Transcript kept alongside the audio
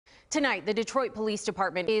Tonight, the Detroit Police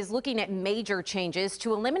Department is looking at major changes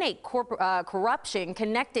to eliminate corruption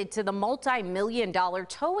connected to the multi-million-dollar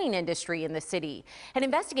towing industry in the city. An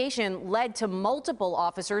investigation led to multiple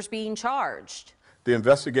officers being charged. The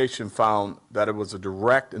investigation found that it was a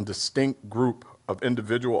direct and distinct group of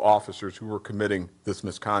individual officers who were committing this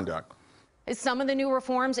misconduct. Some of the new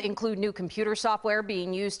reforms include new computer software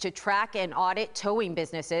being used to track and audit towing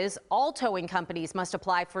businesses. All towing companies must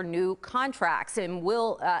apply for new contracts, and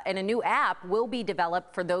a new app will be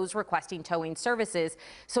developed for those requesting towing services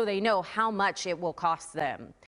so they know how much it will cost them.